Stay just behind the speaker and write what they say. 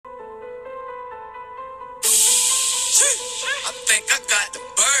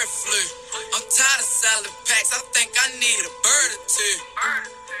flu. I'm tired of selling packs. I think I need a bird or two.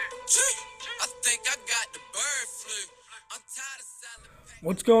 I think I got the bird flu. I'm tired of selling packs.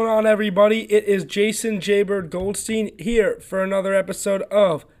 What's going on, everybody? It is Jason Jaybird Goldstein here for another episode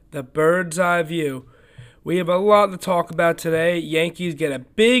of The Bird's Eye View. We have a lot to talk about today. Yankees get a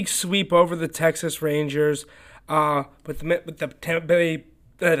big sweep over the Texas Rangers. With the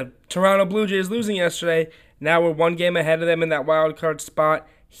Toronto Blue Jays losing yesterday, now we're one game ahead of them in that wild card spot.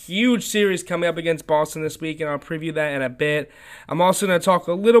 Huge series coming up against Boston this week, and I'll preview that in a bit. I'm also going to talk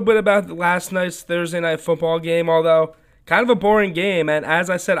a little bit about last night's Thursday night football game, although kind of a boring game. And as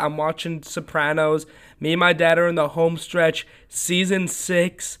I said, I'm watching Sopranos. Me and my dad are in the home stretch, season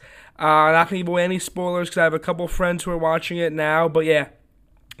 6. Not going to give away any spoilers because I have a couple friends who are watching it now. But yeah,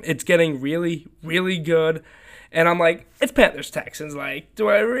 it's getting really, really good. And I'm like, it's Panthers-Texans. Like, do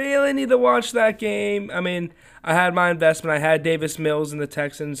I really need to watch that game? I mean, I had my investment. I had Davis Mills and the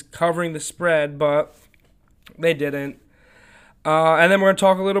Texans covering the spread, but they didn't. And then we're going to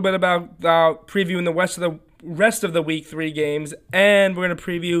talk a little bit about previewing the rest of the Week 3 games. And we're going to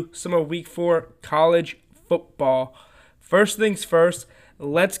preview some of Week 4 college football. First things first,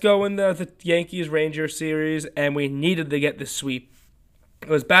 let's go into the Yankees-Rangers series, and we needed to get the sweep. It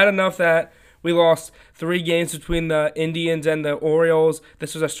was bad enough that we lost 3 games between the Indians and the Orioles.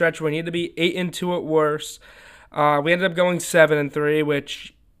 This was a stretch where we needed to be 8-2 at worst. We ended up going 7-3,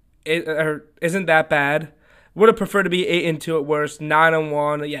 which isn't that bad. Would have preferred to be 8-2 at worst,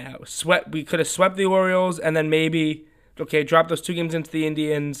 9-1. Yeah, we could have swept the Orioles and then maybe drop those 2 games into the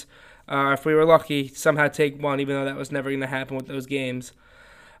Indians. If we were lucky, somehow take 1, even though that was never going to happen with those games.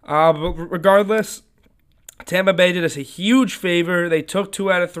 But regardless, Tampa Bay did us a huge favor. They took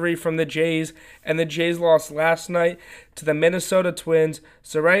 2 out of 3 from the Jays, and the Jays lost last night to the Minnesota Twins.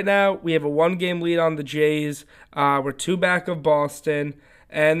 So right now, we have a 1-game lead on the Jays. We're 2 back of Boston.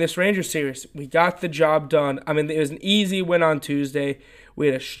 And this Rangers series, we got the job done. I mean, it was an easy win on Tuesday. We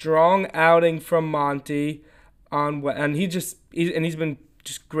had a strong outing from Monty, and he's been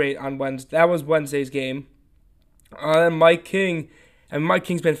just great on Wednesday. That was Wednesday's game. And Mike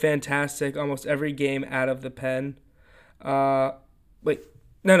King's been fantastic almost every game out of the pen. Sorry.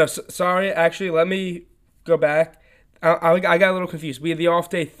 Actually, let me go back. I got a little confused. We had the off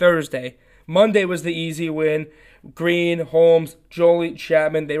day Thursday. Monday was the easy win. Green, Holmes, Jolie,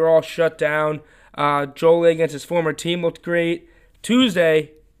 Chapman, they were all shut down. Jolie against his former team looked great.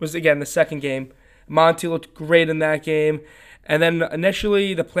 Tuesday was, again, the second game. Monty looked great in that game. And then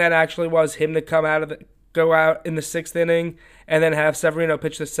initially, the plan actually was him to go out in the 6th inning and then have Severino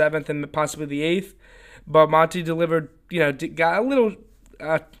pitch the 7th and possibly the 8th. But Monty delivered, got a little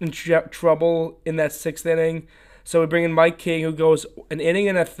in trouble in that 6th inning. So we bring in Mike King, who goes an inning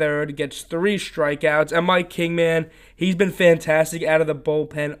and a third, gets 3 strikeouts. And Mike King, man, he's been fantastic out of the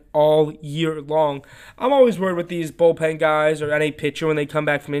bullpen all year long. I'm always worried with these bullpen guys or any pitcher when they come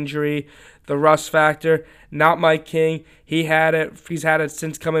back from injury, the rust factor. Not Mike King. He's had it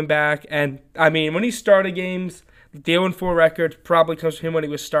since coming back. And, I mean, when he started games, the 0-4 record probably comes from him when he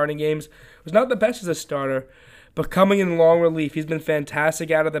was starting games. Was not the best as a starter. But coming in long relief, he's been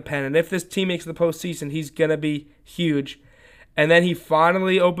fantastic out of the pen. And if this team makes the postseason, he's going to be huge. And then he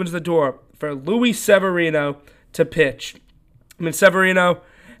finally opens the door for Luis Severino to pitch. I mean, Severino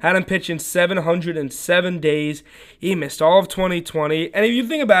had him pitch in 707 days. He missed all of 2020. And if you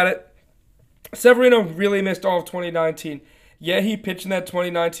think about it, Severino really missed all of 2019. Yeah, he pitched in that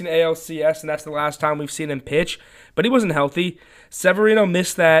 2019 ALCS, and that's the last time we've seen him pitch. But he wasn't healthy. Severino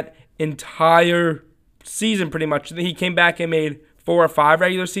missed that entire season pretty much. He came back and made 4 or 5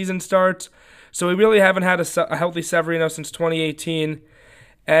 regular season starts. So we really haven't had a healthy Severino since 2018.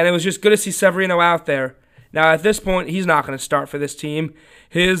 And it was just good to see Severino out there. Now at this point, he's not going to start for this team.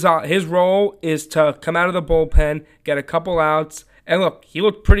 His role is to come out of the bullpen, get a couple outs. And look, he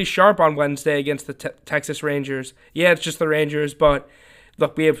looked pretty sharp on Wednesday against the Texas Rangers. Yeah, it's just the Rangers, but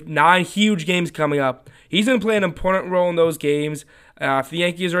look, we have 9 huge games coming up. He's going to play an important role in those games. If the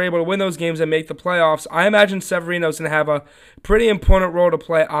Yankees are able to win those games and make the playoffs, I imagine Severino's going to have a pretty important role to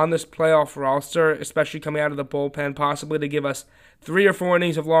play on this playoff roster, especially coming out of the bullpen, possibly to give us 3 or 4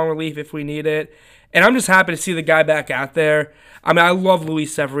 innings of long relief if we need it. And I'm just happy to see the guy back out there. I mean, I love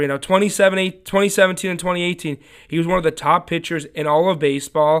Luis Severino. 2017 and 2018, he was one of the top pitchers in all of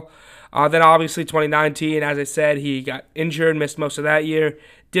baseball. Then obviously 2019, as I said, he got injured, missed most of that year,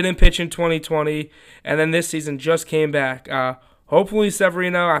 didn't pitch in 2020, and then this season just came back. Hopefully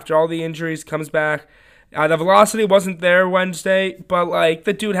Severino, after all the injuries, comes back. The velocity wasn't there Tuesday, but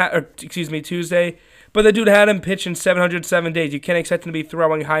the dude had him pitch in 707 days. You can't expect him to be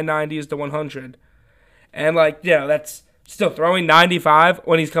throwing high 90s to 100. And, that's still throwing 95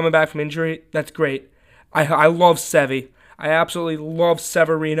 when he's coming back from injury. That's great. I love Sevy. I absolutely love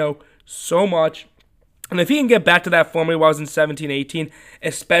Severino so much. And if he can get back to that form he was in 17-18,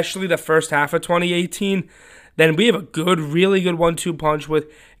 especially the first half of 2018, then we have a really good 1-2 punch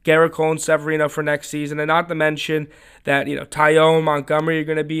with Garrett Cole and Severino for next season. And not to mention that, Tyone, Montgomery are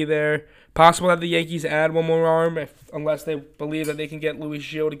going to be there. Possible that the Yankees add one more arm unless they believe that they can get Louis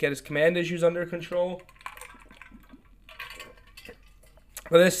Gil to get his command issues under control.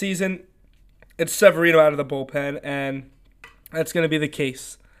 For this season, it's Severino out of the bullpen, and that's going to be the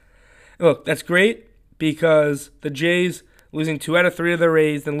case. Look, that's great because the Jays losing 2 out of 3 to the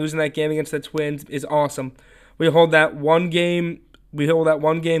Rays and losing that game against the Twins is awesome. We hold that one game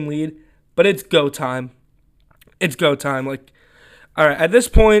lead, but it's go time. It's go time. All right, at this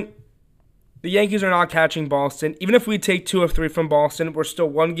point, the Yankees are not catching Boston. Even if we take 2 of 3 from Boston, we're still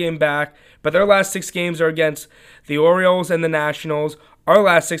 1 game back. But their last 6 games are against the Orioles and the Nationals. Our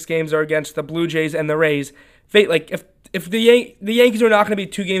last 6 games are against the Blue Jays and the Rays. If the Yankees are not going to be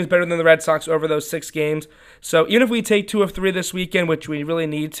 2 games better than the Red Sox over those 6 games. So even if we take 2 of 3 this weekend, which we really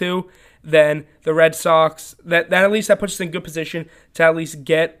need to, then the Red Sox, that at least that puts us in good position to at least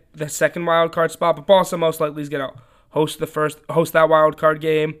get the second wild card spot. But Boston most likely is going to host that wild card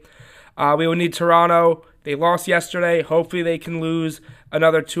game. We would need Toronto. They lost yesterday. Hopefully they can lose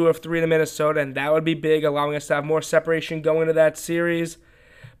another 2 of 3 to Minnesota, and that would be big, allowing us to have more separation going into that series.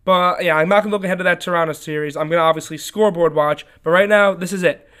 But, yeah, I'm not going to look ahead to that Toronto series. I'm going to obviously scoreboard watch. But right now, this is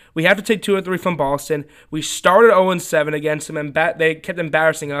it. We have to take 2 or 3 from Boston. We started 0-7 against them, and they kept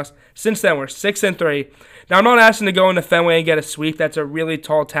embarrassing us. Since then, we're 6-3. Now, I'm not asking to go into Fenway and get a sweep. That's a really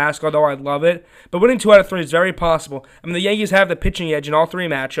tall task, although I'd love it. But winning 2 out of 3 is very possible. I mean, the Yankees have the pitching edge in all 3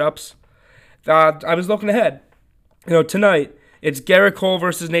 matchups. I was looking ahead. Tonight, it's Garrett Cole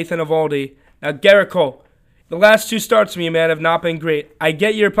versus Nathan Eovaldi. Now, Garrett Cole, the last 2 starts from you, man, have not been great. I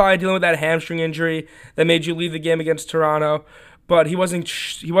get you're probably dealing with that hamstring injury that made you leave the game against Toronto, but he wasn't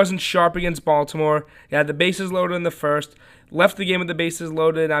sharp against Baltimore. He had the bases loaded in the first, left the game with the bases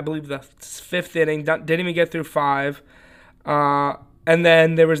loaded in, I believe, the 5th inning, didn't even get through 5. And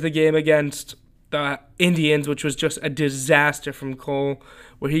then there was the game against the Indians, which was just a disaster from Cole,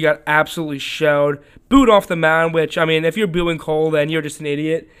 where he got absolutely shelled, booed off the mound, which, I mean, if you're booing Cole, then you're just an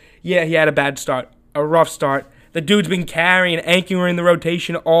idiot. Yeah, he had a bad start, a rough start. The dude's been carrying, anchoring the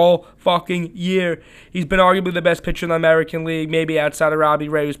rotation all fucking year. He's been arguably the best pitcher in the American League, maybe outside of Robbie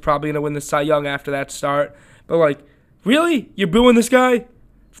Ray, who's probably going to win the Cy Young after that start. But, really? You're booing this guy?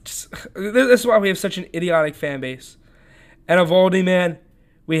 This is why we have such an idiotic fan base. And Eovaldi, man,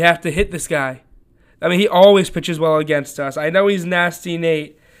 we have to hit this guy. I mean, he always pitches well against us. I know he's nasty,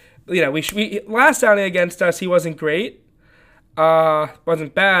 Nate. Last outing against us, he wasn't great.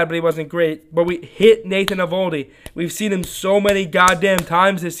 Wasn't bad, but he wasn't great. But we hit Nathan Eovaldi. We've seen him so many goddamn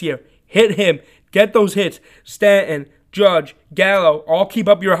times this year. Hit him. Get those hits. Stanton, Judge, Gallo, all keep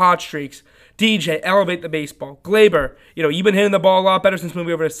up your hot streaks. DJ, elevate the baseball. Glaber, you've been hitting the ball a lot better since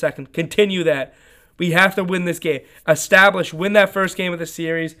moving over to second. Continue that. We have to win this game. Win that first game of the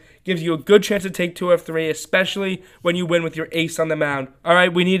series. Gives you a good chance to take 2 of 3, especially when you win with your ace on the mound. All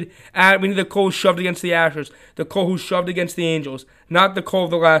right, we need the Cole shoved against the Astros, the Cole who shoved against the Angels, not the Cole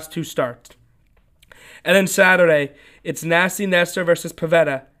of the last 2 starts. And then Saturday, it's Nasty Nestor versus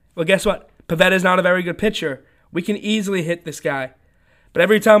Pivetta. Well, guess what? Pavetta's not a very good pitcher. We can easily hit this guy. But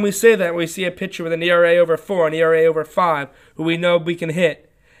every time we say that, we see a pitcher with an ERA over 4, an ERA over 5, who we know we can hit.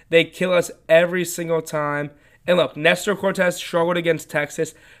 They kill us every single time. And look, Nestor Cortez struggled against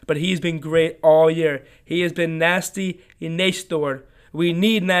Texas, but he's been great all year. He has been nasty Nestor. We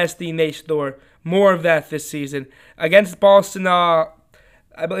need nasty Nestor. More of that this season. Against Boston, I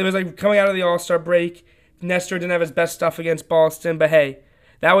believe it was coming out of the All-Star break. Nestor didn't have his best stuff against Boston, but hey,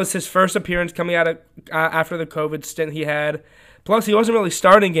 that was his first appearance coming out of after the COVID stint he had. Plus, he wasn't really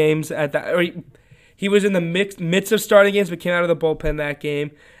starting games at that. He was in the midst of starting games, but came out of the bullpen that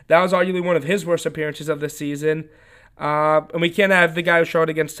game. That was arguably one of his worst appearances of the season. And we can't have the guy who showed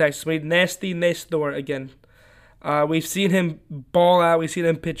against Texas. We need nasty Nestor again. We've seen him ball out. We've seen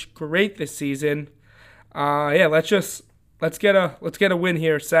him pitch great this season. Let's get a win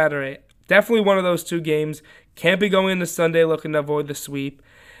here Saturday. Definitely one of those 2 games. Can't be going into Sunday looking to avoid the sweep.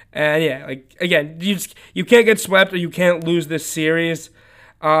 And again, you can't get swept or you can't lose this series.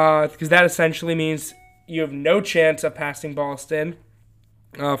 Because that essentially means you have no chance of passing Boston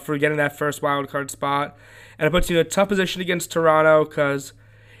for getting that first wild card spot. And it puts you in a tough position against Toronto because,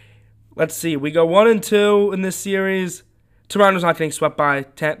 let's see, we go 1-2 in this series. Toronto's not getting swept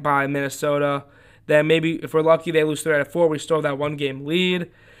by Minnesota. Then maybe, if we're lucky, they lose 3 out of 4. We still have that 1-game lead.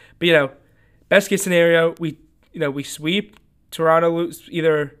 But, best case scenario, we we sweep. Toronto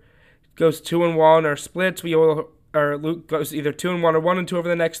either goes 2-1 or splits. Or Luke goes either 2-1 or 1-2 over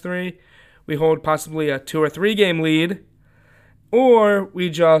the next 3. We hold possibly a 2 or 3 game lead, or we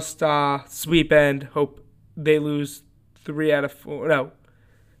just sweep and hope they lose 3 out of 4. No,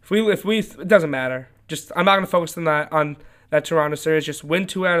 if we it doesn't matter. I'm not gonna focus on that Toronto series. Just win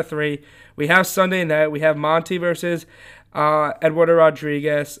 2 out of 3. We have Sunday night. We have Monty versus Eduardo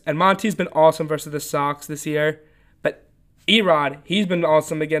Rodriguez, and Monty's been awesome versus the Sox this year. But Erod, he's been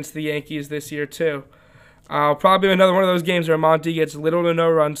awesome against the Yankees this year too. Probably another one of those games where Monty gets little to no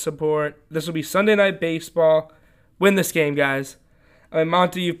run support. This will be Sunday Night Baseball. Win this game, guys. I mean,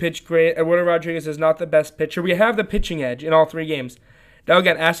 Monty, you pitched great. Eduardo Rodriguez is not the best pitcher. We have the pitching edge in all 3 games. Now,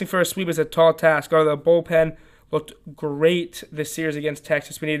 again, asking for a sweep is a tall task. The bullpen looked great this series against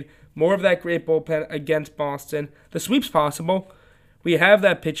Texas. We need more of that great bullpen against Boston. The sweep's possible. We have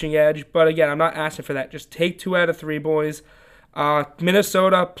that pitching edge. But, again, I'm not asking for that. Just take 2 out of 3, boys.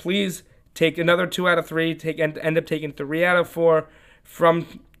 Minnesota, please take another 2 out of 3. End up taking 3 out of 4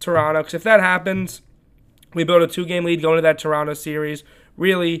 from Toronto. Because if that happens, we build a 2-game lead going to that Toronto series.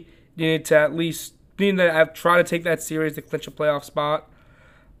 Really, you need to at least try to take that series to clinch a playoff spot.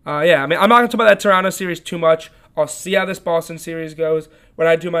 I'm not going to talk about that Toronto series too much. I'll see how this Boston series goes. When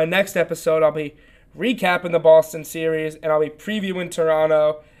I do my next episode, I'll be recapping the Boston series, and I'll be previewing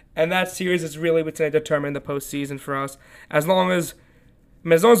Toronto. And that series is really what's going to determine the postseason for us. As long as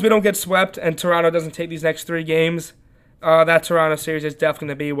we don't get swept and Toronto doesn't take these next 3 games, that Toronto series is definitely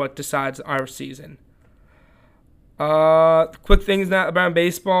going to be what decides our season. Quick things now about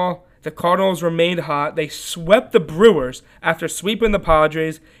baseball. The Cardinals remained hot. They swept the Brewers after sweeping the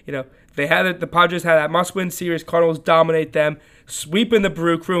Padres. The Padres had that must-win series. Cardinals dominate them, sweeping the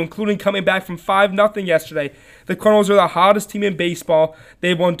Brew Crew, including coming back from 5-0 yesterday. The Cardinals are the hottest team in baseball.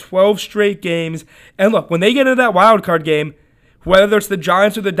 They've won 12 straight games. And look, when they get into that wild card game, whether it's the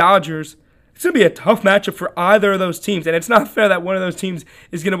Giants or the Dodgers, it's going to be a tough matchup for either of those teams. And it's not fair that one of those teams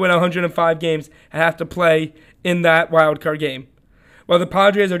is going to win 105 games and have to play in that wild card game. Well, the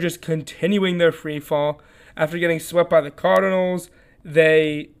Padres are just continuing their free fall after getting swept by the Cardinals.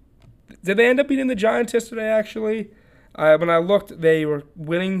 Did they end up beating the Giants yesterday, actually? When I looked, they were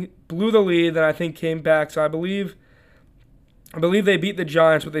winning, blew the lead, then I think came back. So I believe they beat the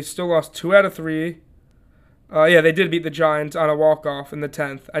Giants, but they still lost 2 out of 3. They did beat the Giants on a walk-off in the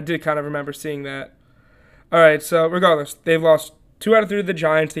 10th. I did kind of remember seeing that. All right, so regardless, they've lost 2 out of 3 to the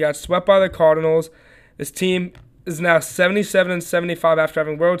Giants. They got swept by the Cardinals. This team is now 77-75 after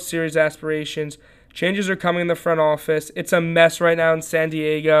having World Series aspirations. Changes are coming in the front office. It's a mess right now in San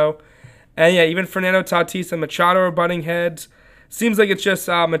Diego. And even Fernando Tatis and Machado are butting heads. Seems like it's just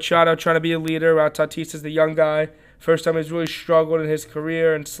Machado trying to be a leader while Tatis is the young guy. First time he's really struggled in his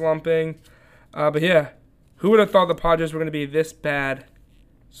career and slumping. Who would have thought the Padres were going to be this bad?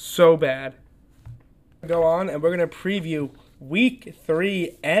 So bad. Go on, and we're going to preview Week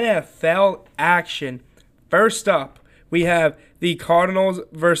 3 NFL action. First up, we have the Cardinals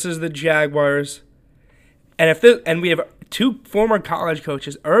versus the Jaguars. And we have 2 former college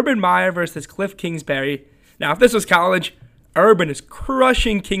coaches, Urban Meyer versus Cliff Kingsbury. Now, if this was college, Urban is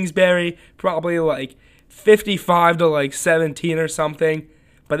crushing Kingsbury, probably like 55 to 17 or something.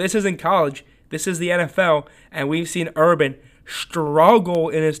 But this isn't college. This is the NFL, and we've seen Urban struggle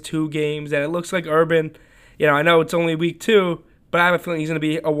in his 2 games. And it looks like Urban, I know it's only week 2, but I have a feeling he's going to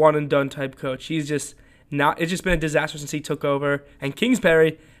be a one-and-done type coach. It's just been a disaster since he took over. And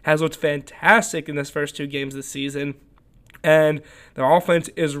Kingsbury has looked fantastic in his first 2 games this season. And their offense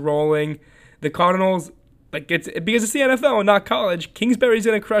is rolling. The Cardinals, because it's the NFL and not college, Kingsbury's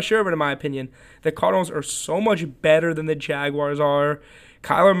going to crush Urban, in my opinion. The Cardinals are so much better than the Jaguars are.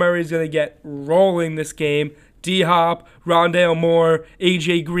 Kyler Murray's going to get rolling this game. D-Hop, Rondale Moore,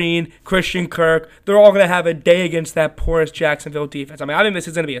 A.J. Green, Christian Kirk, they're all going to have a day against that porous Jacksonville defense. I think this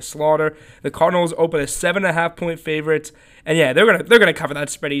is going to be a slaughter. The Cardinals open as 7.5-point favorites, and they're going to cover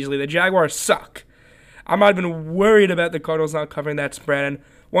that spread easily. The Jaguars suck. I'm not even worried about the Cardinals not covering that spread. And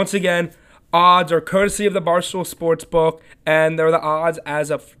once again, odds are courtesy of the Barstool Sportsbook, and they're the odds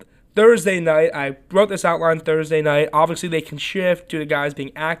as of Thursday night. I wrote this outline Thursday night. Obviously, they can shift due to guys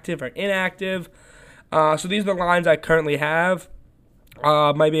being active or inactive. So these are the lines I currently have.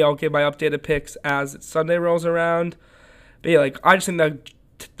 Maybe I'll give my updated picks as Sunday rolls around. But I just think that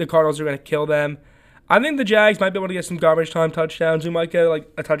the Cardinals are going to kill them. I think the Jags might be able to get some garbage time touchdowns. We might get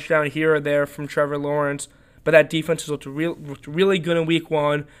a touchdown here or there from Trevor Lawrence. But that defense has looked really good in Week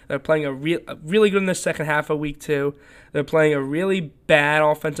 1. They're playing really good in the second half of Week 2. They're playing a really bad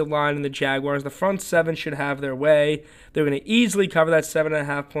offensive line in the Jaguars. The front 7 should have their way. They're going to easily cover that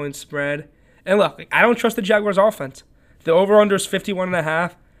 7.5-point spread. And look, I don't trust the Jaguars' offense. The over-under is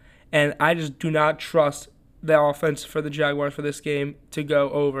 51.5, and I just do not trust the offense for the Jaguars for this game to go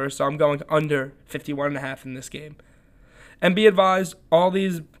over. So I'm going under 51.5 in this game. And be advised, all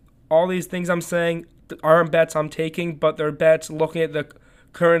these things I'm saying aren't bets I'm taking, but they're bets looking at the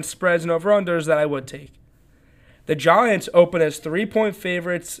current spreads and over-unders that I would take. The Giants open as 3-point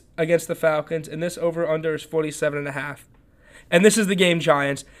favorites against the Falcons, and this over-under is 47.5. And this is the game,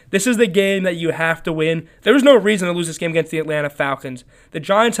 Giants. This is the game that you have to win. There is no reason to lose this game against the Atlanta Falcons. The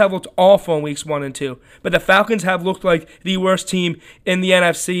Giants have looked awful in weeks 1 and 2, but the Falcons have looked like the worst team in the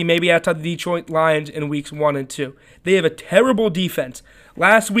NFC, maybe outside the Detroit Lions in weeks 1 and 2. They have a terrible defense.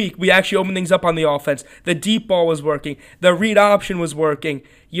 Last week, we actually opened things up on the offense. The deep ball was working. The read option was working.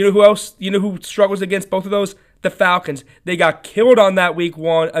 You know who else? You know who struggles against both of those? The Falcons. They got killed on that week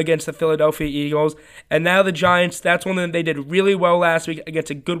 1 against the Philadelphia Eagles. And now the Giants, that's one that they did really well last week against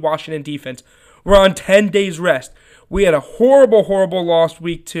a good Washington defense. We're on 10 days rest. We had a horrible, horrible loss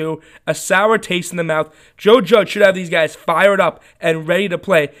week 2, a sour taste in the mouth. Joe Judge should have these guys fired up and ready to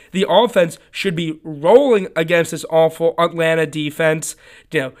play. The offense should be rolling against this awful Atlanta defense,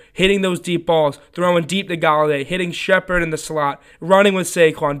 hitting those deep balls, throwing deep to Galladay, hitting Shepard in the slot, running with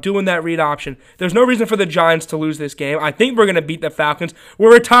Saquon, doing that read option. There's no reason for the Giants to lose this game. I think we're going to beat the Falcons.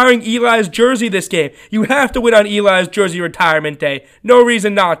 We're retiring Eli's jersey this game. You have to win on Eli's jersey retirement day. No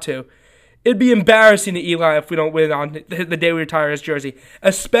reason not to. It'd be embarrassing to Eli if we don't win on the day we retire his jersey,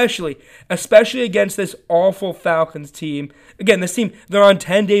 especially against this awful Falcons team. Again, this team, they're on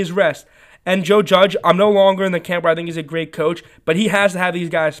 10 days rest. And Joe Judge, I'm no longer in the camp where I think he's a great coach, but he has to have these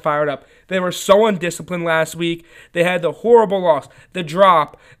guys fired up. They were so undisciplined last week. They had the horrible loss, the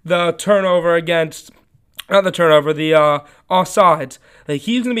drop, the turnover against... Not the turnover, the offsides. Like,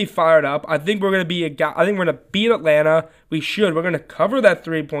 he's going to be fired up. I think we're going to be I think we're going to beat Atlanta. We should. We're going to cover that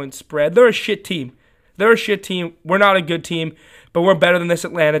 3-point spread. They're a shit team. We're not a good team, but we're better than this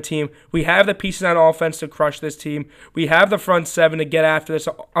Atlanta team. We have the pieces on offense to crush this team. We have the front seven to get after this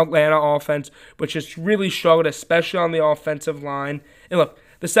Atlanta offense, which has really struggled, especially on the offensive line. And look,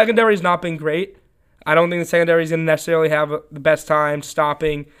 the secondary has not been great. I don't think the secondary is going to necessarily have the best time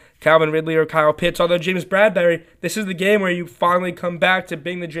stopping Calvin Ridley or Kyle Pitts, although James Bradberry, this is the game where you finally come back to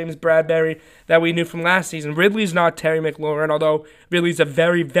being the James Bradberry that we knew from last season. Ridley's not Terry McLaurin, although Ridley's a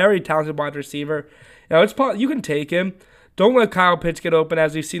very, very talented wide receiver. You can take him. Don't let Kyle Pitts get open,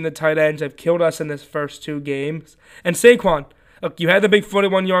 as we've seen the tight ends have killed us in this first 2 games. And Saquon, look, you had the big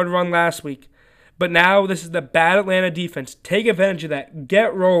 41-yard run last week, but now this is the bad Atlanta defense. Take advantage of that.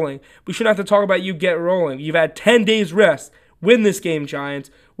 Get rolling. We shouldn't have to talk about you get rolling. You've had 10 days rest. Win this game,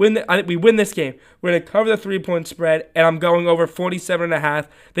 Giants. I think we win this game. We're going to cover the 3-point spread, and I'm going over 47.5. I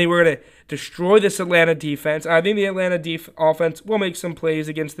think we're going to destroy this Atlanta defense. I think the Atlanta offense will make some plays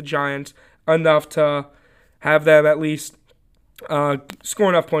against the Giants, enough to have them at least score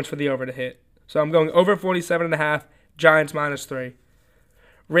enough points for the over to hit. So I'm going over 47.5, Giants -3.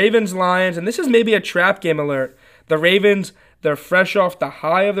 Ravens-Lions, and this is maybe a trap game alert. The Ravens, they're fresh off the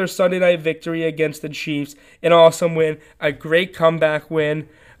high of their Sunday night victory against the Chiefs. An awesome win, a great comeback win,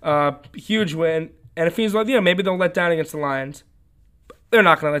 huge win. And it feels like, maybe they'll let down against the Lions. They're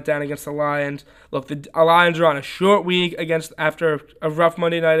not going to let down against the Lions. Look, the Lions are on a short week after a rough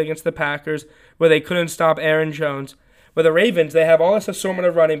Monday night against the Packers, where they couldn't stop Aaron Jones. But the Ravens, they have all this assortment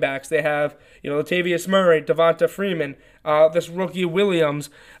of running backs. They have, Latavius Murray, Devonta Freeman, this rookie Williams,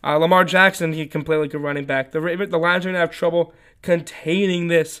 Lamar Jackson. He can play like a running back. The Lions are going to have trouble containing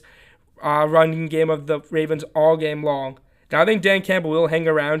this running game of the Ravens all game long. Now, I think Dan Campbell will hang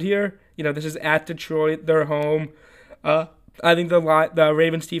around here. This is at Detroit. They're home. I think the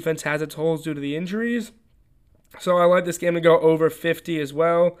Ravens defense has its holes due to the injuries. So I like this game to go over 50 as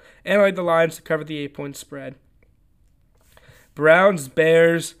well. And I like the Lions to cover the 8-point spread.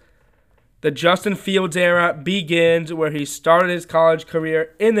 Browns-Bears. The Justin Fields era begins where he started his college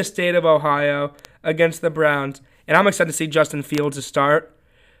career in the state of Ohio against the Browns. And I'm excited to see Justin Fields start.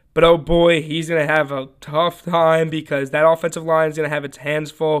 But oh boy, he's going to have a tough time because that offensive line is going to have its hands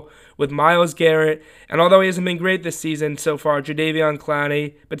full with Myles Garrett. And although he hasn't been great this season so far, Jadeveon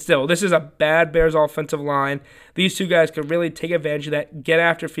Clowney, but still, this is a bad Bears offensive line. These two guys could really take advantage of that, get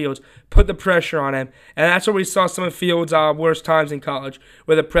after Fields, put the pressure on him. And that's where we saw some of Fields' worst times in college,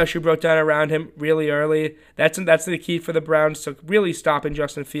 where the pressure broke down around him really early. That's the key for the Browns to really stopping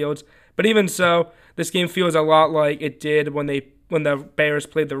Justin Fields. But even so, this game feels a lot like it did when they Bears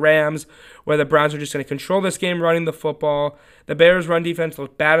played the Rams, where the Browns are just going to control this game running the football. The Bears' run defense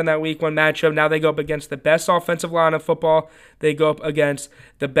looked bad in that Week 1 matchup. Now they go up against the best offensive line in football. They go up against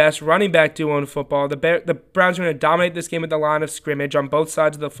the best running back duo in football. The Browns are going to dominate this game at the line of scrimmage on both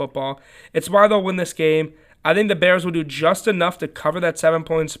sides of the football. It's why they'll win this game. I think the Bears will do just enough to cover that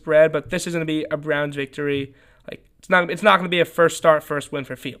 7-point spread, but this is going to be a Browns victory. It's not going to be a first win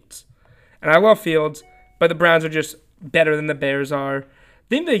for Fields. And I love Fields, but the Browns are just better than the Bears are. I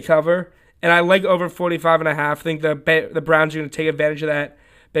think they cover, and I like over 45.5. I think the Browns are going to take advantage of that.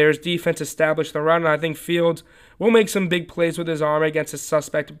 Bears defense establish the run, and I think Fields will make some big plays with his arm against a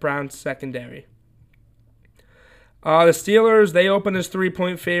suspect Browns secondary. The Steelers, they open as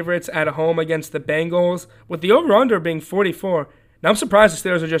 3-point favorites at home against the Bengals, with the over-under being 44. Now, I'm surprised the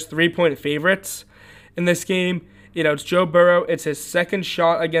Steelers are just 3-point favorites in this game. It's Joe Burrow. It's his second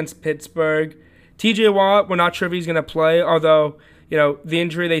shot against Pittsburgh. TJ Watt, we're not sure if he's going to play, although, the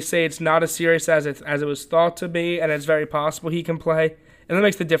injury, they say it's not as serious as it was thought to be, and it's very possible he can play. And that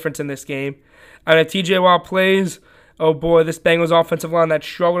makes the difference in this game. And if TJ Watt plays, oh boy, this Bengals offensive line that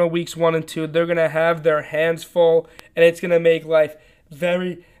struggled in weeks 1 and 2, they're going to have their hands full, and it's going to make life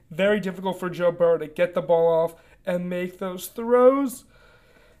very, very difficult for Joe Burrow to get the ball off and make those throws.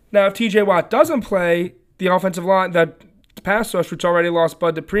 Now, if TJ Watt doesn't play, the offensive line, the pass rush, which already lost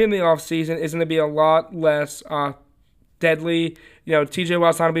Bud Dupree in the offseason, is going to be a lot less deadly. TJ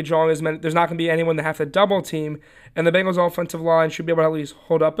Watt's not going to be drawing as many. There's not going to be anyone to have to double team, and the Bengals offensive line should be able to at least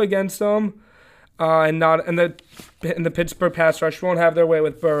hold up against them. And the Pittsburgh pass rush won't have their way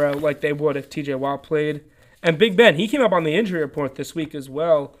with Burrow like they would if TJ Watt played. And Big Ben, he came up on the injury report this week as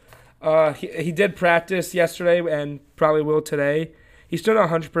well. He did practice yesterday and probably will today. He's still not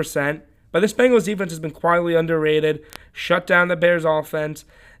 100%. But this Bengals defense has been quietly underrated, shut down the Bears offense.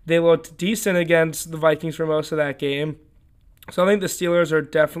 They looked decent against the Vikings for most of that game. So I think the Steelers are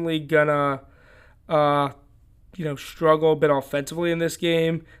definitely going to struggle a bit offensively in this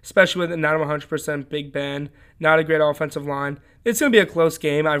game, especially with not 100% Big Ben, not a great offensive line. It's going to be a close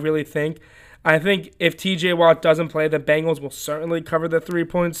game, I really think. I think if TJ Watt doesn't play, the Bengals will certainly cover the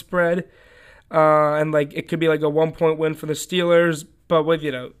 3-point spread. And it could be like a 1-point win for the Steelers. But with,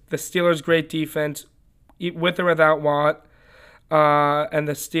 the Steelers' great defense, with or without Watt, and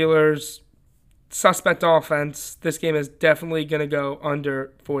the Steelers' suspect offense, this game is definitely going to go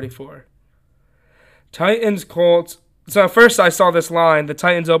under 44. Titans, Colts. So first I saw this line. The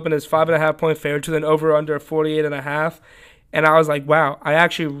Titans opened as 5.5-point favorites with an over-under of 48.5. And I was like, wow, I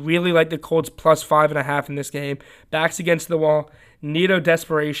actually really like the Colts plus 5.5 in this game. Backs against the wall. Need a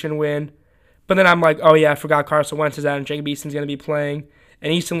desperation win. But then I'm like, oh yeah, I forgot Carson Wentz is out and Jacob Eason's going to be playing.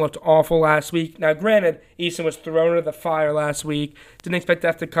 And Eason looked awful last week. Now, granted, Eason was thrown into the fire last week. Didn't expect to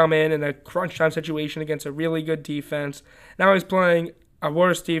have to come in a crunch time situation against a really good defense. Now he's playing a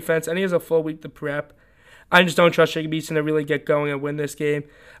worse defense, and he has a full week to prep. I just don't trust Jacob Eason to really get going and win this game.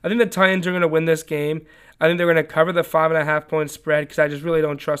 I think the Titans are going to win this game. I think they're going to cover the 5.5-point spread because I just really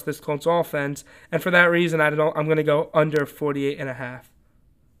don't trust this Colts offense. And for that reason, I'm going to go under 48.5.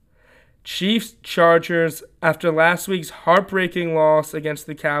 Chiefs, Chargers. After last week's heartbreaking loss against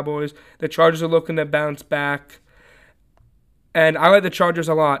the Cowboys, the Chargers are looking to bounce back. And I like the Chargers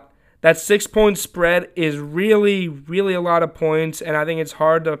a lot. That 6-point spread is really, really a lot of points, and I think it's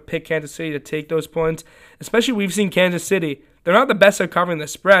hard to pick Kansas City to take those points, especially we've seen Kansas City. They're not the best at covering the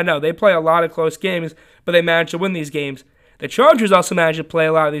spread. No, they play a lot of close games, but they manage to win these games. The Chargers also manage to play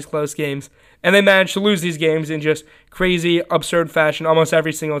a lot of these close games, and they manage to lose these games in just crazy, absurd fashion almost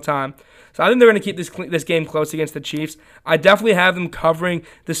every single time. So I think they're going to keep this game close against the Chiefs. I definitely have them covering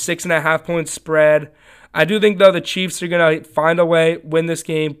the 6.5-point spread. I do think, though, the Chiefs are going to find a way, win this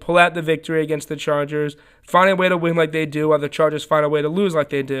game, pull out the victory against the Chargers, find a way to win like they do, while the Chargers find a way to lose like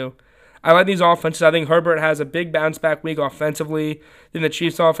they do. I like these offenses. I think Herbert has a big bounce-back week offensively. Then the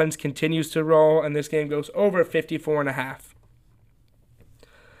Chiefs' offense continues to roll, and this game goes over 54.5.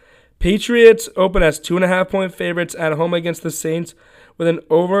 Patriots open as 2.5-point favorites at home against the Saints with an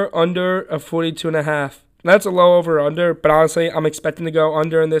over-under of 42.5. That's a low over-under, but honestly, I'm expecting to go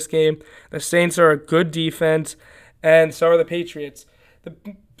under in this game. The Saints are a good defense, and so are the Patriots.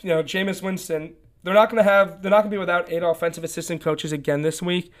 Jameis Winston, they're not going to be without 8 offensive assistant coaches again this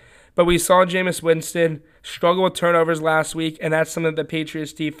week. But we saw Jameis Winston struggle with turnovers last week, and that's something that the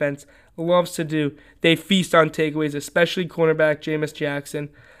Patriots defense loves to do. They feast on takeaways, especially cornerback Jameis Jackson.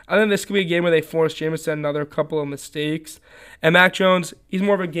 I think this could be a game where they force Jameis to another couple of mistakes. And Mac Jones, he's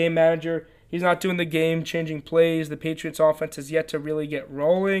more of a game manager. He's not doing the game-changing plays. The Patriots offense has yet to really get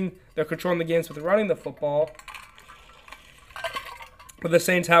rolling. They're controlling the games with running the football. But the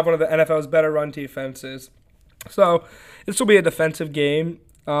Saints have one of the NFL's better run defenses. So this will be a defensive game.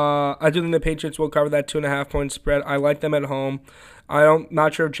 I do think the Patriots will cover that 2.5 point spread. I like them at home.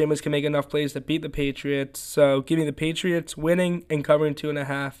 Not sure if Jameis can make enough plays to beat the Patriots. So give me the Patriots winning and covering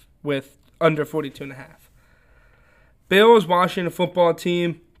 2.5 with under 42.5. Bills, Washington football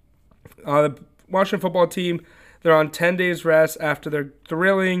team. The Washington football team, they're on 10 days rest after their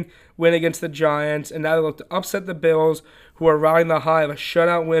thrilling win against the Giants, and now they look to upset the Bills, who are riding the high of a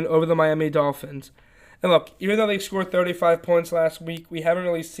shutout win over the Miami Dolphins. And look, even though they scored 35 points last week, we haven't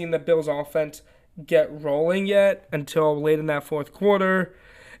really seen the Bills' offense get rolling yet until late in that fourth quarter.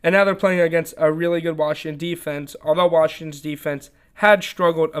 And now they're playing against a really good Washington defense, although Washington's defense had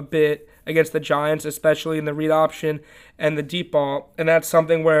struggled a bit against the Giants, especially in the read option and the deep ball, and that's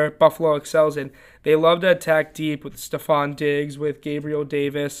something where Buffalo excels in. They love to attack deep with Stephon Diggs, with Gabriel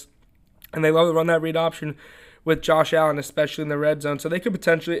Davis, and they love to run that read option with Josh Allen, especially in the red zone, so they could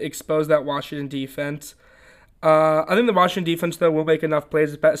potentially expose that Washington defense. I think the Washington defense, though, will make enough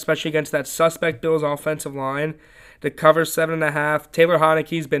plays, especially against that suspect Bills offensive line, to cover 7.5. Taylor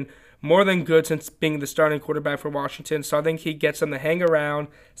Heinicke's been more than good since being the starting quarterback for Washington, so I think he gets them to hang around.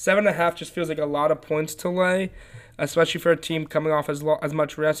 7.5 just feels like a lot of points to lay, especially for a team coming off as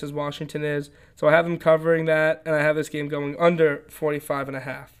much rest as Washington is. So I have them covering that, and I have this game going under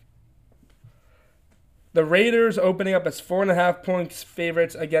 45.5. The Raiders opening up as 4.5 points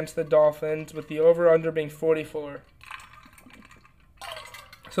favorites against the Dolphins, with the over-under being 44.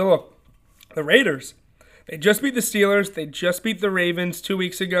 So look, the Raiders, they just beat the Steelers, they just beat the Ravens 2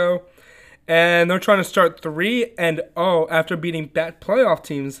 weeks ago, and they're trying to start 3-0 after beating playoff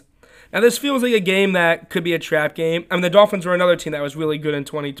teams. Now this feels like a game that could be a trap game. I mean, the Dolphins were another team that was really good in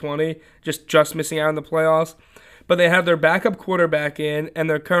 2020, just missing out in the playoffs. But they have their backup quarterback in, and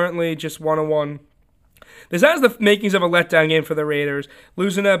they're currently just 1-1. This has the makings of a letdown game for the Raiders,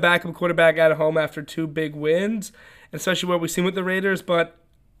 losing a backup quarterback at home after 2 big wins, especially what we've seen with the Raiders, but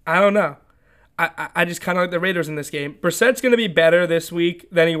I don't know. I just kind of like the Raiders in this game. Brissett's going to be better this week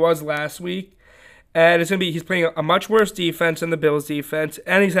than he was last week, and he's playing a much worse defense than the Bills' defense,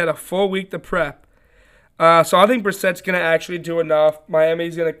 and he's had a full week to prep. So I think Brissett's going to actually do enough.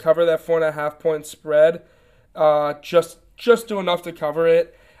 Miami's going to cover that 4.5 point spread, just do enough to cover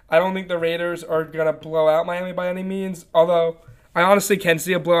it. I don't think the Raiders are going to blow out Miami by any means, although I honestly can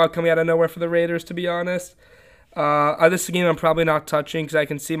see a blowout coming out of nowhere for the Raiders, to be honest. This is a game I'm probably not touching because I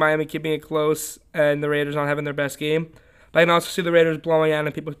can see Miami keeping it close and the Raiders not having their best game. But I can also see the Raiders blowing out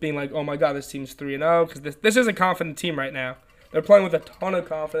and people being like, oh my god, this team's 3-0, because this is a confident team right now. They're playing with a ton of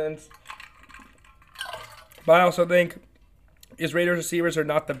confidence. But I also think his Raiders receivers are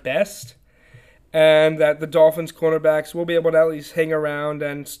not the best, and that the Dolphins cornerbacks will be able to at least hang around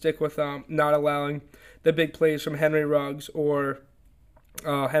and stick with not allowing the big plays from Henry Ruggs or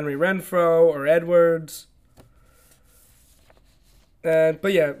Henry Renfro or Edwards.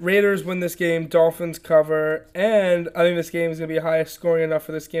 But yeah, Raiders win this game, Dolphins cover, and I think this game is going to be high scoring enough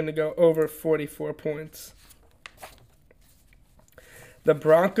for this game to go over 44 points. The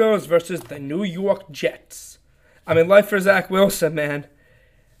Broncos versus the New York Jets. I mean, life for Zach Wilson, man.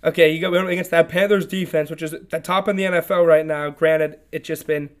 Okay, we went against that Panthers defense, which is the top in the NFL right now. Granted, it's just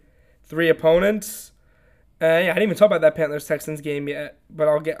been 3 opponents. I didn't even talk about that Panthers-Texans game yet, but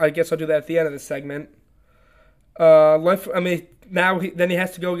I guess I'll do that at the end of the segment. Now he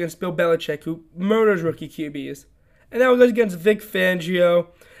has to go against Bill Belichick, who murders rookie QBs. And now he goes against Vic Fangio.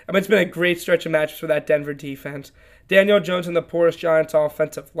 I mean, it's been a great stretch of matches for that Denver defense. Daniel Jones and the porous Giants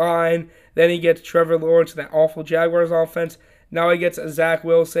offensive line. Then he gets Trevor Lawrence and that awful Jaguars offense. Now he gets Zach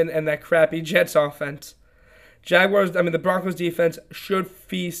Wilson and that crappy Jets offense. The Broncos defense should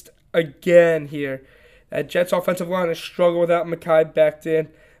feast again here. That Jets offensive line has struggled without Mekhi Becton.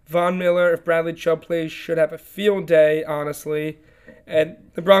 Von Miller, if Bradley Chubb plays, should have a field day, honestly. And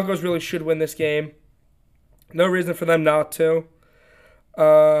the Broncos really should win this game. No reason for them not to.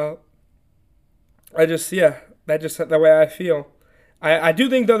 That's the way I feel. I do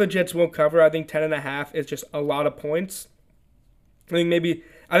think, though, the Jets will cover. I think 10.5 is just a lot of points. I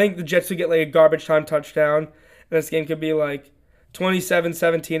think the Jets would get like a garbage time touchdown, and this game could be like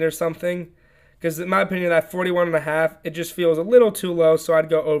 27-17 or something. Because in my opinion, that 41.5, it just feels a little too low, so I'd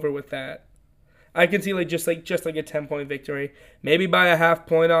go over with that. I can see just like a 10-point victory, maybe by a half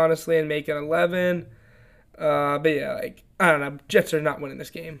point, honestly, and make it 11. But yeah, I don't know, Jets are not winning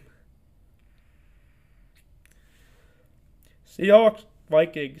this game. Seahawks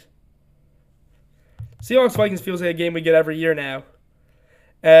Vikings feels like a game we get every year now.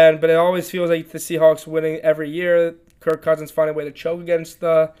 But it always feels like the Seahawks winning every year. Kirk Cousins finding a way to choke against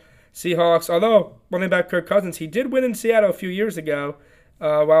the Seahawks. Although, running back Kirk Cousins, he did win in Seattle a few years ago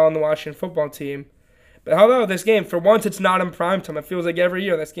while on the Washington football team. But how about this game? For once, it's not in prime time. It feels like every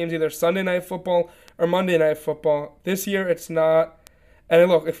year this game's either Sunday Night Football or Monday Night Football. This year, it's not. And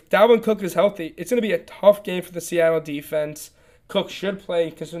look, if Dalvin Cook is healthy, it's going to be a tough game for the Seattle defense. Cook should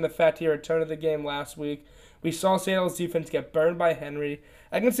play, considering the fact he returned to the game last week. We saw Seattle's defense get burned by Henry.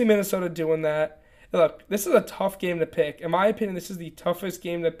 I can see Minnesota doing that. Look, this is a tough game to pick. In my opinion, this is the toughest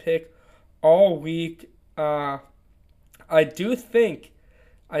game to pick all week. I do think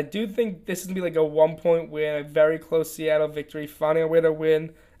this is going to be like a 1-point win, a very close Seattle victory, finding a way to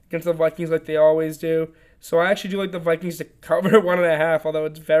win against the Vikings like they always do. So I actually do like the Vikings to cover 1.5, although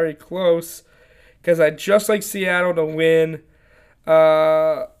it's very close, because I just like Seattle to win.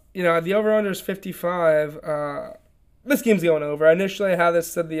 The over-under is 55. This game's going over. Initially, I had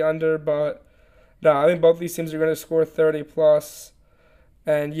this said the under, but no, I think both these teams are going to score 30 plus.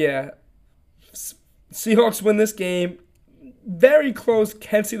 And yeah, Seahawks win this game. Very close.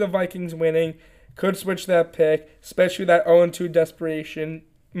 Can see the Vikings winning. Could switch that pick, especially that 0-2 desperation,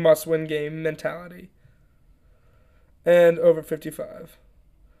 must-win game mentality. And over 55.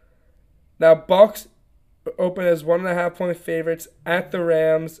 Now, Bucks open as 1.5-point favorites at the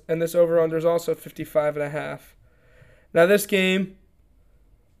Rams, and this over-under is also 55.5. Now, this game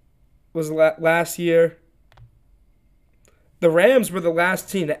was last year. The Rams were the last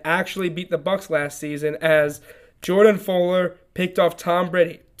team to actually beat the Bucks last season, as Jordan Fuller picked off Tom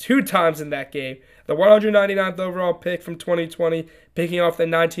Brady 2 times in that game. The 199th overall pick from 2020, picking off the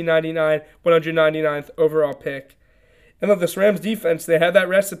 1999 199th overall pick. And look, this Rams defense, they had that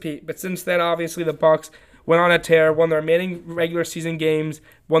recipe, but since then, obviously, the Bucks went on a tear, won their remaining regular season games,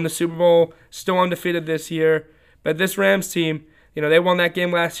 won the Super Bowl, still undefeated this year. But this Rams team, they won that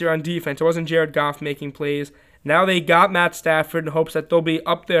game last year on defense. It wasn't Jared Goff making plays. Now they got Matt Stafford in hopes that they'll be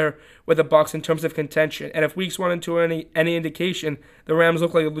up there with the Bucks in terms of contention. And if weeks 1 and 2 are any indication, the Rams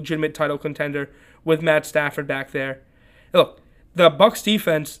look like a legitimate title contender with Matt Stafford back there. Look, the Bucks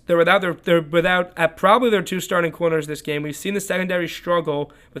defense, they're without probably their 2 starting corners this game. We've seen the secondary struggle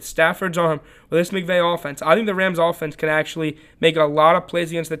with Stafford's arm with this McVay offense. I think the Rams offense can actually make a lot of plays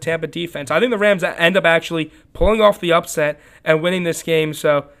against the Tampa defense. I think the Rams end up actually pulling off the upset and winning this game.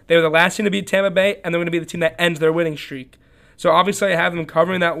 So they were the last team to beat Tampa Bay, and they're going to be the team that ends their winning streak. So obviously I have them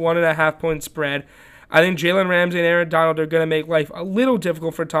covering that 1.5-point spread. I think Jalen Ramsey and Aaron Donald are going to make life a little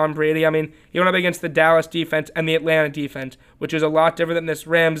difficult for Tom Brady. I mean, you're going up against the Dallas defense and the Atlanta defense, which is a lot different than this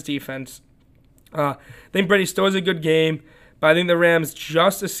Rams defense. I think Brady still has a good game, but I think the Rams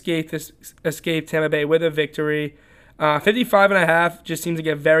just escaped Tampa Bay with a victory. 55.5 just seems to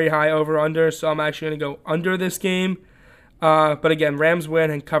get very high over-under, so I'm actually going to go under this game. But again, Rams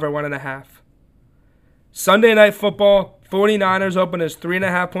win and cover 1.5. Sunday Night Football, 49ers open as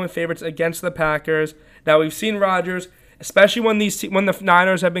 3.5-point favorites against the Packers. Now, we've seen Rodgers, especially when the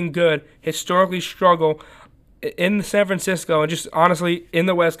Niners have been good, historically struggle in San Francisco and just honestly in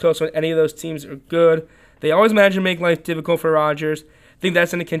the West Coast when any of those teams are good. They always manage to make life difficult for Rodgers. I think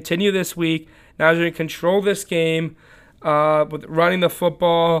that's going to continue this week. Now they're going to control this game with running the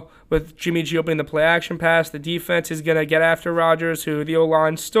football, with Jimmy G opening the play-action pass. The defense is going to get after Rodgers, who the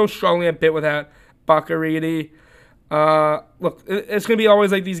O-line's still struggling a bit without Baccaridi. Look, it's going to be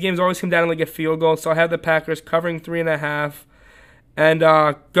always like these games always come down to like a field goal, so I have the Packers covering 3.5 and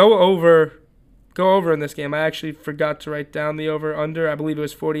go over in this game. I actually forgot to write down the over-under. I believe it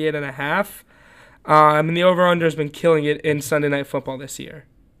was 48.5. The over-under has been killing it in Sunday Night Football this year.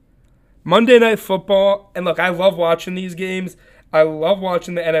 Monday Night Football, and look, I love watching these games. I love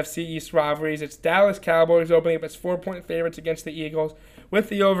watching the NFC East rivalries. It's Dallas Cowboys opening up as 4-point favorites against the Eagles, with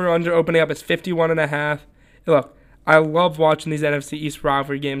the over-under opening up as 51.5. Look, I love watching these NFC East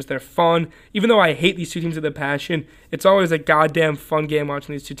rivalry games. They're fun. Even though I hate these two teams with a passion, it's always a goddamn fun game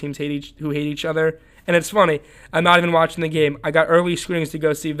watching these two teams who hate each other. And it's funny, I'm not even watching the game. I got early screenings to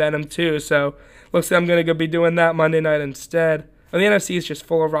go see Venom 2, so looks like I'm going to go be doing that Monday night instead. And the NFC is just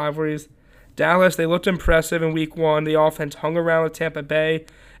full of rivalries. Dallas, they looked impressive in Week 1. The offense hung around with Tampa Bay,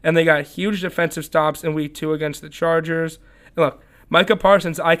 and they got huge defensive stops in Week 2 against the Chargers. And look, Micah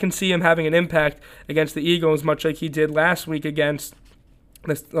Parsons, I can see him having an impact against the Eagles, much like he did last week against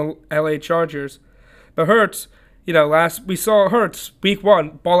the LA Chargers. But Hurts, we saw Hurts, Week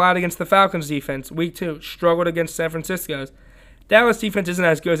 1, ball out against the Falcons defense. Week 2, struggled against San Francisco's. Dallas defense isn't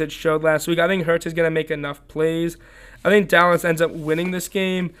as good as it showed last week. I think Hurts is going to make enough plays. I think Dallas ends up winning this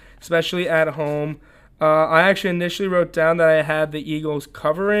game, especially at home. I actually initially wrote down that I had the Eagles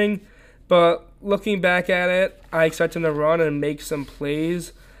covering, but looking back at it, I expect them to run and make some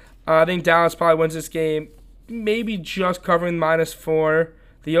plays. I think Dallas probably wins this game, maybe just covering -4.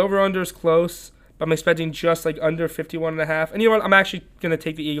 The over-under is close, but I'm expecting just like under 51.5. And you know what? I'm actually going to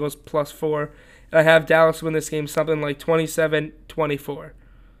take the Eagles +4 And I have Dallas win this game something like 27-24.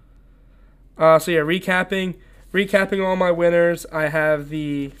 So yeah, recapping all my winners. I have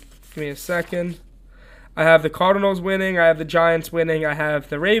give me a second. I have the Cardinals winning. I have the Giants winning. I have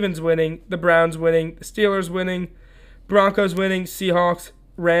the Ravens winning. The Browns winning. The Steelers winning. Broncos winning. Seahawks,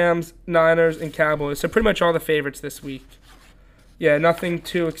 Rams, Niners, and Cowboys. So pretty much all the favorites this week. Yeah, nothing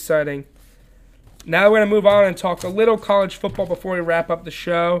too exciting. Now we're going to move on and talk a little college football before we wrap up the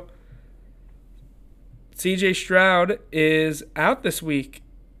show. CJ Stroud is out this week.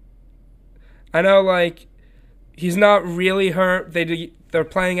 I know, he's not really hurt. They're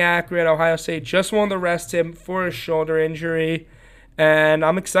playing Akron. Ohio State just wanted to rest him for a shoulder injury. And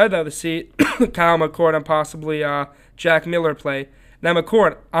I'm excited to see Kyle McCord and possibly Jack Miller play. Now,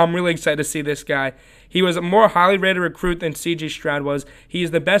 McCord, I'm really excited to see this guy. He was a more highly rated recruit than C.J. Stroud was.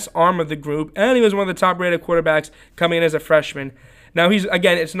 He's the best arm of the group, and he was one of the top-rated quarterbacks coming in as a freshman. Now, he's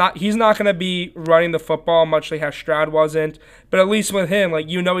not going to be running the football much like how Stroud wasn't, but at least with him,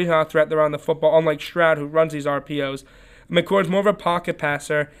 he's not a threat to run the football, unlike Stroud, who runs these RPOs. McCord's more of a pocket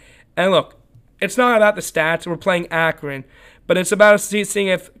passer. And look, it's not about the stats. We're playing Akron. But it's about seeing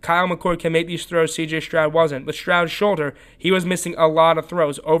if Kyle McCord can make these throws C.J. Stroud wasn't. With Stroud's shoulder, he was missing a lot of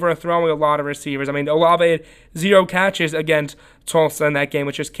throws, overthrowing a lot of receivers. I mean, Olave had 0 catches against Tulsa in that game,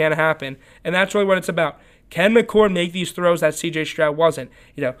 which just can't happen. And that's really what it's about. Can McCord make these throws that C.J. Stroud wasn't?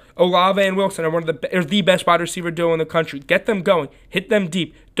 Olave and Wilson are the best wide receiver duo in the country. Get them going. Hit them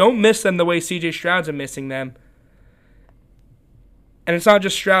deep. Don't miss them the way C.J. Stroud's missing them. And it's not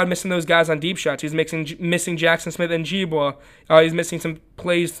just Stroud missing those guys on deep shots. He's missing Jackson Smith and Gbois. He's missing some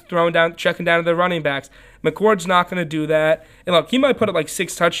plays checking down to the running backs. McCord's not going to do that. And look, he might put up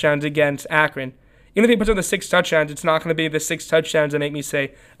 6 touchdowns against Akron. Even if he puts up the 6 touchdowns, it's not going to be the 6 touchdowns that make me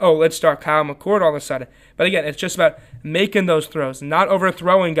say, oh, let's start Kyle McCord all of a sudden. But again, it's just about making those throws, not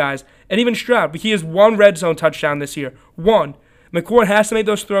overthrowing guys. And even Stroud, he has 1 red zone touchdown this year. 1. McCord has to make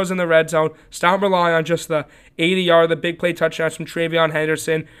those throws in the red zone. Stop relying on just the 80-yard, the big play touchdowns from Travion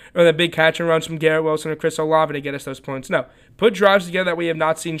Henderson, or the big catch and runs from Garrett Wilson or Chris Olave to get us those points. No, put drives together that we have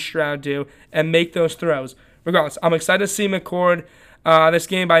not seen Stroud do and make those throws. Regardless, I'm excited to see McCord. This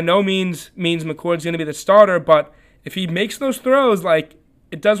game by no means means McCord's going to be the starter, but if he makes those throws,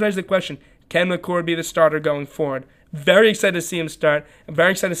 it does raise the question, can McCord be the starter going forward? Very excited to see him start. I'm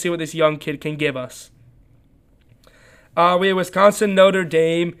very excited to see what this young kid can give us. We have Wisconsin, Notre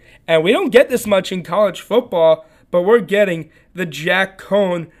Dame, and we don't get this much in college football, but we're getting the Jack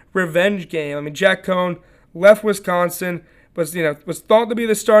Cohn revenge game. I mean, Jack Cohn left Wisconsin, was thought to be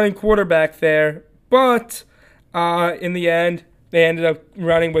the starting quarterback there, but in the end, they ended up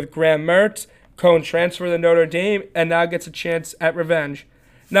running with Graham Mertz. Cohn transferred to Notre Dame, and now gets a chance at revenge.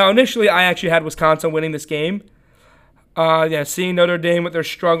 Now, initially, I actually had Wisconsin winning this game. Seeing Notre Dame with their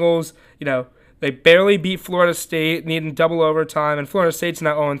struggles, they barely beat Florida State, needing double overtime, and Florida State's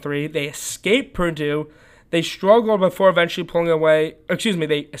now 0-3. They escaped Purdue. They struggled before eventually pulling away.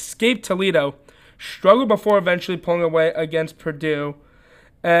 They escaped Toledo, struggled before eventually pulling away against Purdue.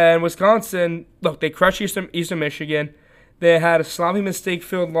 And Wisconsin, look, they crushed Eastern Michigan. They had a sloppy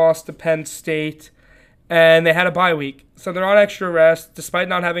mistake-filled loss to Penn State, and they had a bye week. So they're on extra rest, despite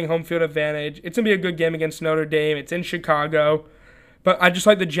not having home field advantage. It's going to be a good game against Notre Dame. It's in Chicago. But I just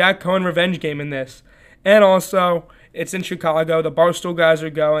like the Jack Cohn revenge game in this. And also, it's in Chicago. The Barstool guys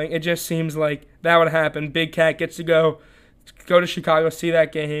are going. It just seems like that would happen. Big Cat gets to go to Chicago, see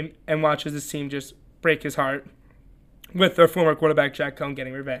that game, and watches his team just break his heart with their former quarterback Jack Cohn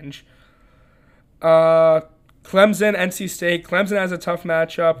getting revenge. Clemson, NC State. Clemson has a tough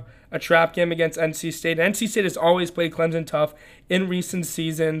matchup, a trap game against NC State. NC State has always played Clemson tough in recent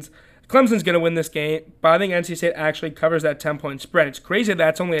seasons. Clemson's going to win this game, but I think NC State actually covers that 10-point spread. It's crazy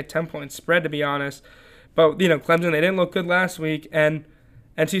that's only a 10-point spread, to be honest. But, Clemson, they didn't look good last week, and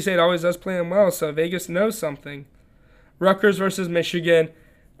NC State always does play them well, so Vegas knows something. Rutgers versus Michigan.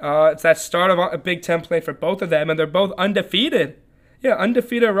 It's that start of a Big Ten play for both of them, and they're both undefeated. Yeah,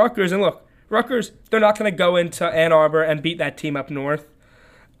 undefeated Rutgers. And look, Rutgers, they're not going to go into Ann Arbor and beat that team up north.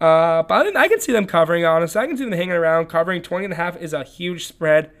 But I can see them covering, honestly. I can see them hanging around. Covering 20.5 is a huge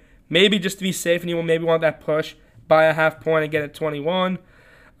spread. Maybe just to be safe, and you will maybe want that push, buy a half point and get it 21.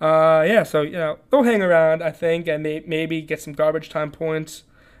 So they'll hang around, I think, and maybe get some garbage time points.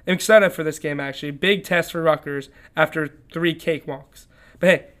 I'm excited for this game, actually. Big test for Rutgers after 3 cakewalks. But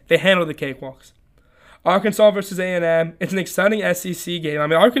hey, they handled the cakewalks. Arkansas versus A&M. It's an exciting SEC game. I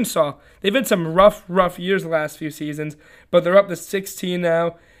mean, Arkansas, they've had some rough years the last few seasons, but they're up to 16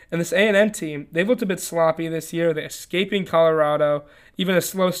 now. And this A&M team, they've looked a bit sloppy this year. They're escaping Colorado. Even a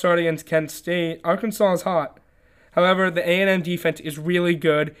slow start against Kent State. Arkansas is hot. However, the A&M defense is really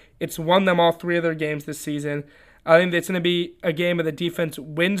good. It's won them all 3 of their games this season. I think it's going to be a game where the defense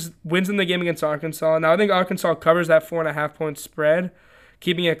wins in the game against Arkansas. Now, I think Arkansas covers that 4.5-point spread,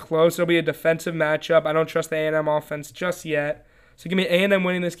 keeping it close. It'll be a defensive matchup. I don't trust the A&M offense just yet. So give me A&M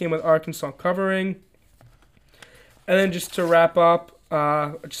winning this game with Arkansas covering. And then just to wrap up,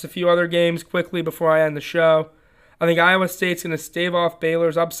 just a few other games quickly before I end the show. I think Iowa State's going to stave off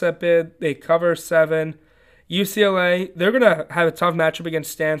Baylor's upset bid. They cover 7. UCLA, they're going to have a tough matchup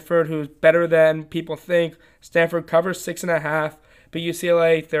against Stanford, who's better than people think. Stanford covers 6.5, but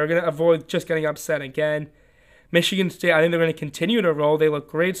UCLA, they're going to avoid just getting upset again. Michigan State, I think they're going to continue to roll. They look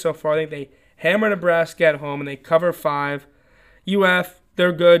great so far. I think they hammer Nebraska at home, and they cover 5. UF,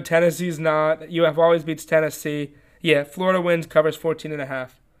 they're good. Tennessee's not. UF always beats Tennessee. Yeah, Florida wins, covers 14.5.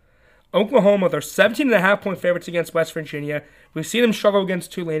 Oklahoma, they're 17.5-point favorites against West Virginia. We've seen them struggle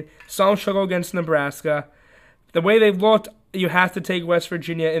against Tulane. Saw them struggle against Nebraska. The way they've looked, you have to take West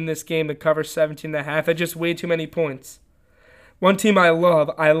Virginia in this game to cover 17.5. That's just way too many points. One team I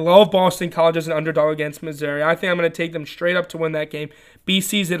love Boston College as an underdog against Missouri. I think I'm going to take them straight up to win that game.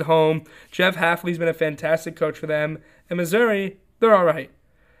 BC's at home. Jeff Hafley's been a fantastic coach for them. And Missouri, they're all right.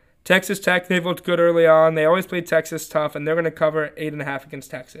 Texas Tech, they've looked good early on. They always play Texas tough, and they're going to cover 8.5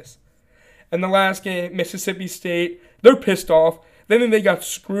 against Texas. And the last game, Mississippi State, they're pissed off. They think they got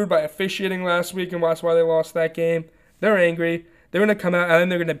screwed by officiating last week, and that's why they lost that game. They're angry. They're going to come out, and then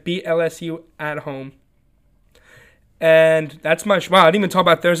they're going to beat LSU at home. And that's my wow. I didn't even talk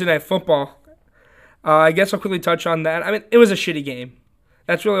about Thursday Night Football. I guess I'll quickly touch on that. I mean, it was a shitty game.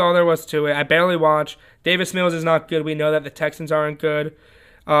 That's really all there was to it. I barely watched. Davis Mills is not good. We know that the Texans aren't good.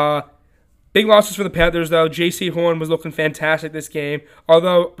 Big losses for the Panthers, though. J.C. Horn was looking fantastic this game.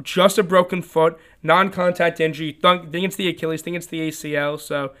 Although, just a broken foot, non-contact injury. Think it's the Achilles, think it's the ACL.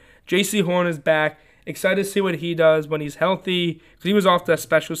 So, J.C. Horn is back. Excited to see what he does when he's healthy, because he was off to a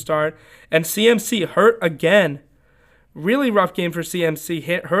special start. And CMC hurt again. Really rough game for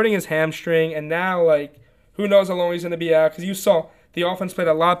CMC, hurting his hamstring. And now, who knows how long he's going to be out, because you saw the offense played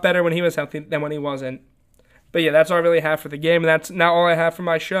a lot better when he was healthy than when he wasn't. But yeah, that's all I really have for the game, and that's now all I have for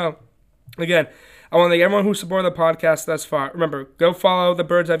my show. Again, I want to thank everyone who supported the podcast thus far. Remember, go follow the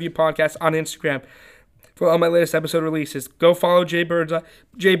Bird's Eye View podcast on Instagram for all my latest episode releases. Go follow Jay Bird's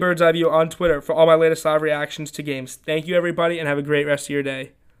Eye View on Twitter for all my latest live reactions to games. Thank you, everybody, and have a great rest of your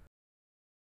day.